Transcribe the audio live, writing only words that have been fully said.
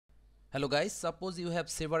Hello guys, suppose you have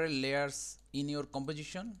several layers in your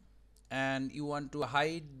composition and you want to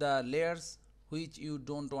hide the layers which you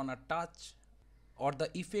don't want to touch, or the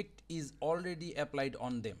effect is already applied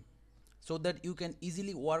on them, so that you can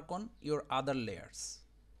easily work on your other layers.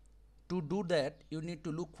 To do that, you need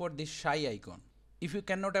to look for this shy icon. If you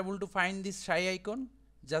cannot able to find this shy icon,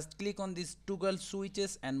 just click on this toggle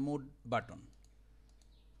switches and mode button.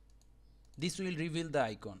 This will reveal the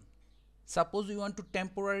icon. Suppose we want to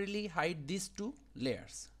temporarily hide these two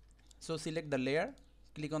layers. So select the layer,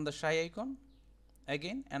 click on the shy icon,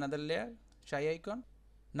 again another layer, shy icon.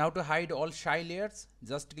 Now to hide all shy layers,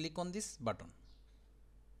 just click on this button.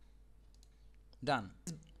 Done.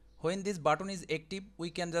 When this button is active, we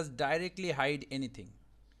can just directly hide anything.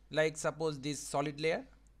 Like suppose this solid layer,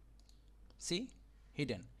 see,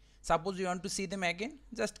 hidden. Suppose you want to see them again,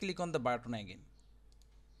 just click on the button again.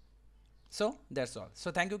 So that's all. So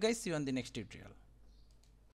thank you guys, see you on the next tutorial.